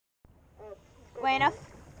Way enough.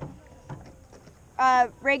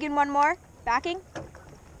 Reagan, one more. Backing.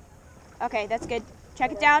 Okay, that's good.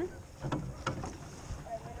 Check it down.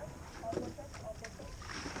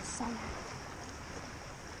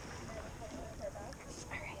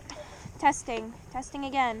 Testing. Testing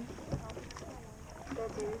again.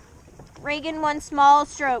 Reagan, one small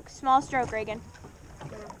stroke. Small stroke, Reagan.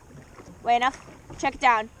 Way enough. Check it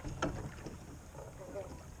down.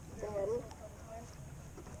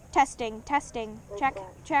 Testing. Testing. Check.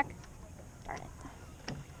 Check. Darn it.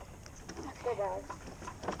 Okay.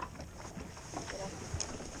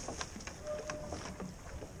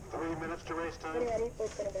 3 minutes to race time.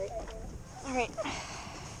 All right.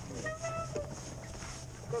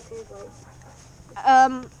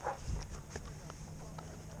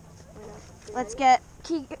 Let's get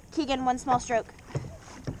Keegan one small stroke.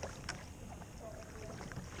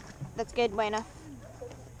 That's good, way enough.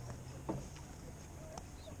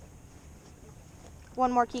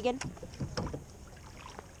 One more, Keegan.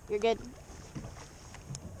 You're good.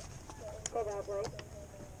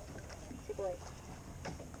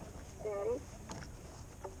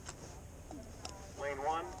 Lane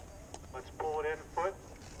 1, let's pull it in foot.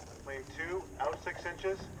 Lane 2, out 6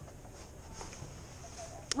 inches.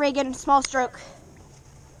 Reagan, small stroke.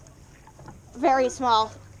 Very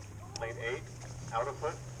small. Lane 8, out a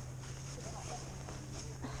foot.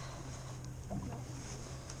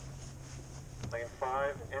 Lane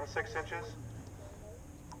 5, in 6 inches.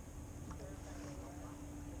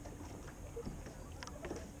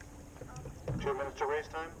 Two minutes to race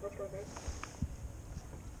time.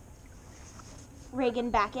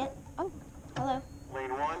 Reagan, back it. Oh, hello.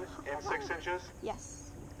 Lane 1, in 6 inches.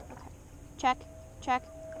 Yes. Okay. Check. Check.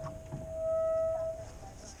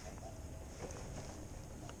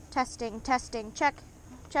 Testing. Testing. Check.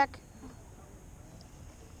 Check.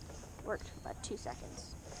 Worked for about 2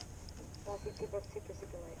 seconds.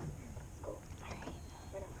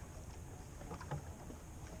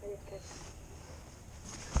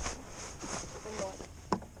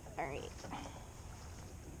 All right.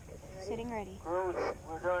 Sitting ready.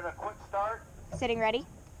 We're doing a quick start. Sitting ready.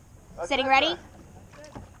 Sitting ready.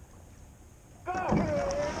 Go!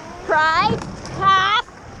 Try. Half.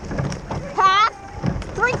 Half.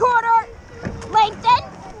 3/4. Lengthen.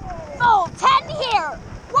 Full. 10 here.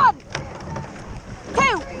 1,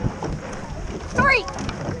 2, 3,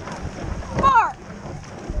 4,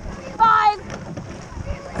 5,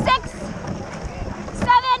 6,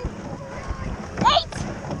 7, 8,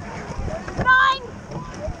 9,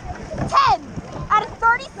 10. Out of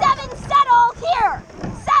 37, settle here.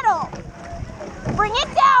 Settle. Bring it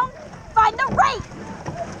down. Find the rate.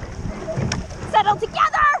 Settle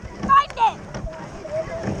together. Find it.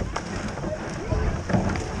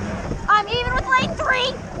 I'm even with lane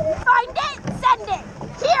 3. Find it. Send it.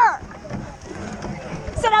 Here.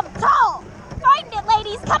 Sit up tall. Find it,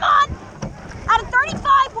 ladies. Come on. Out of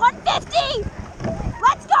 35, 150.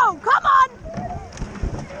 Let's go. Come on.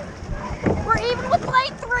 We're even with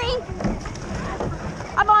lane 3.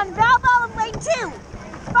 I'm on Valval and lane 2.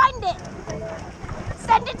 Find it.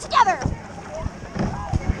 Send it together.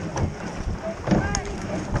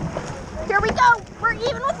 Here we go. We're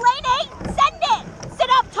even with lane 8. Send it. Sit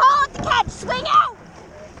up tall at the catch. Swing out.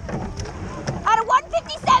 Out of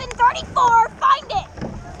 157.34. Find it.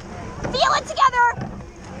 Feel it together.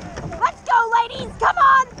 Let's go, ladies. Come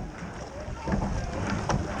on.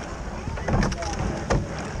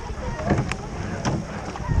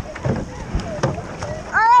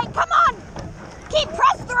 All right, come on. Keep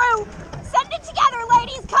press through. Send it together,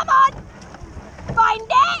 ladies. Come on. Find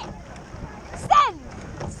it. Send.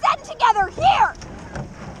 Send together. Here.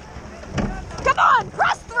 Come on.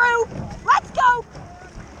 Press through. Let's go.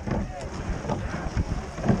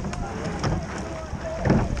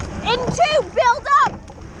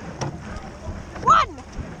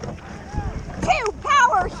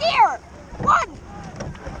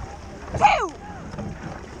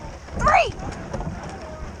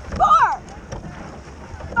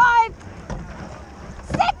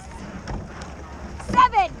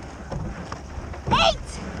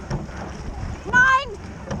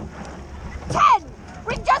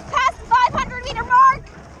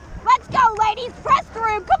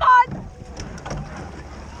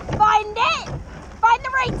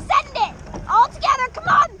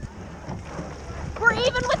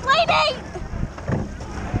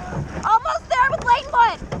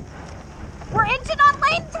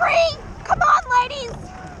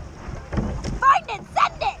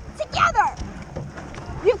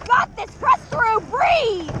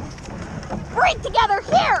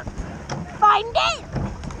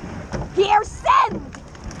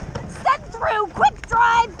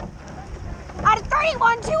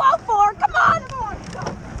 31,204. Come on.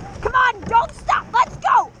 Come on, don't stop. Let's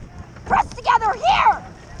go. Press together here.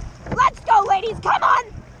 Let's go, ladies. Come on.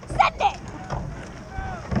 Send it.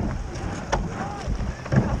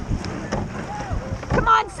 Come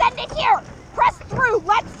on, send it here. Press through.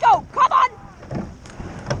 Let's go. Come on.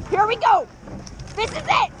 Here we go. This is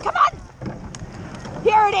it. Come on.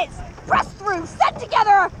 Here it is. Press through. Send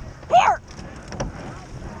together. Here.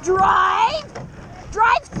 Drive.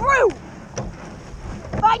 Drive through.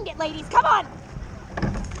 Find it, ladies. Come on.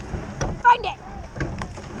 Find it.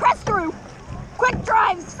 Press through. Quick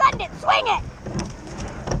drive. Send it. Swing it.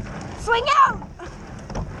 Swing out.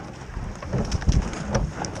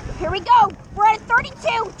 Here we go. We're at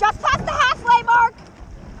 32, just past the halfway mark.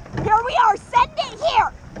 Here we are. Send it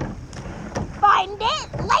here. Find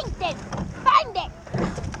it. Lengthen. Find it.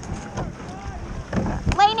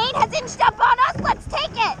 Lane 8 has inched up on us. Let's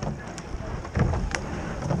take it.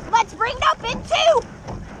 Let's bring it up in 2.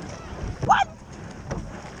 1,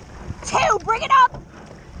 2. Bring it up.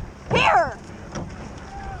 Here.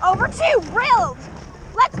 Over 2. Drilled.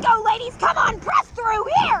 Let's go, ladies. Come on. Press through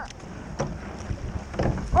here.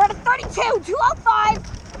 We're at a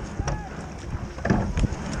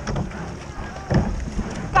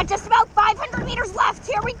 32,205. Got just about 500 meters left.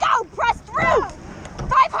 Here we go. Press through.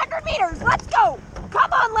 500 meters. Let's go.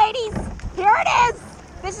 Come on, ladies. Here it is.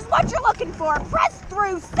 This is what you're looking for. Press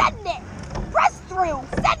through. Send it. Press through.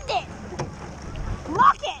 Send it.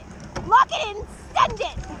 Lock it. Lock it in. Send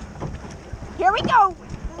it. Here we go.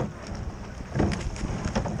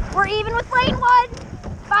 We're even with lane 1.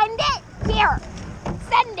 Find it. Here.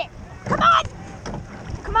 Send it. Come on.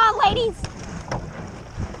 Come on, ladies.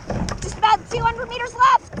 Just about 200 meters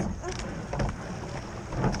left.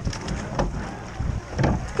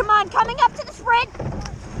 Come on, coming up to the sprint.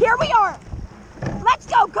 Here we are. Let's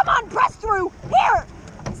go. Come on, press through. Here.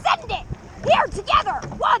 Send it. Here, together.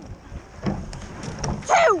 1,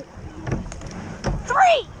 2,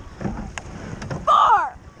 3,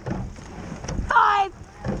 4, 5,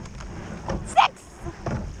 6,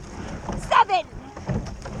 7, 8,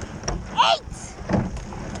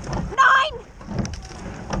 9,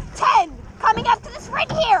 10. Coming up to the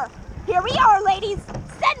sprint here. Here we are, ladies.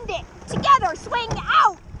 Send it. Together. Swing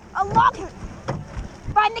out. Along.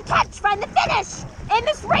 Find the catch. Find the finish. In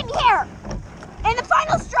the sprint here. In the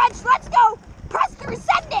final stretch. Let's go. Press through.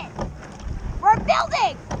 Send it. We're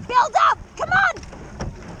building. Build up. Come on.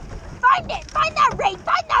 Find it. Find that rate.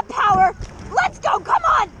 Find that power. Let's go. Come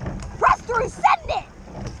on. Press through. Send it.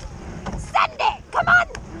 Send it. Come on.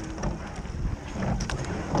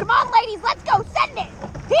 Come on, ladies. Let's go. Send it.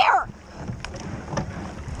 Here.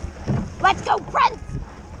 Let's go. Press.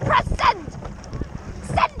 Press send.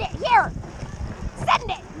 Send it. Here.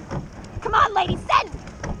 Send it. Come on, ladies. Send.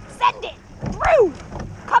 Send it. Through.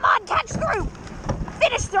 Come on. Catch through.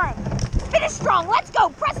 Finish strong. Finish strong. Let's go.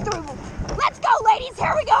 Press through. Let's go, ladies.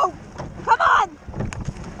 Here we go. Come on.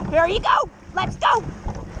 Here you go. Let's go.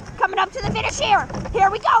 Coming up to the finish here.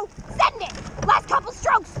 Here we go. Send it. Last couple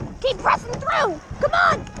strokes. Keep pressing through. Come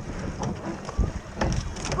on.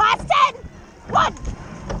 Last 10. 1,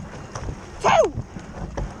 2,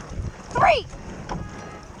 3,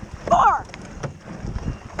 4,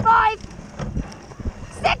 5,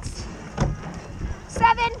 6,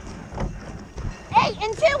 7, 8,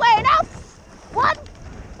 and 2. Enough. 1,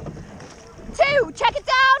 2. Check it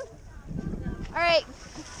down. All right.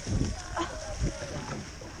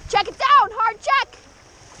 Check it down. Hard check.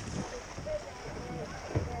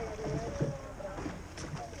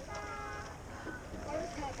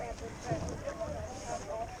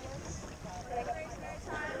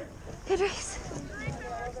 Good race.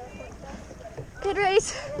 Good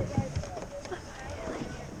race.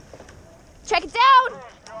 Check it down.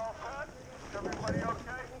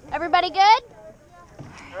 Everybody good?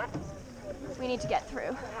 We need to get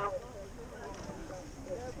through.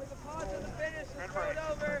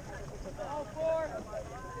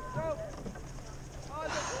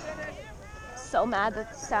 So mad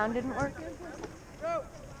that the sound didn't work.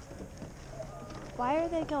 Why are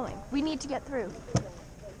they going? We need to get through.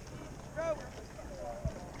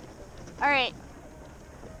 All right.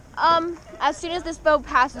 As soon as this boat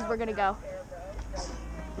passes, we're gonna go.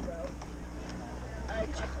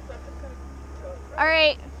 All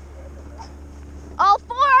right.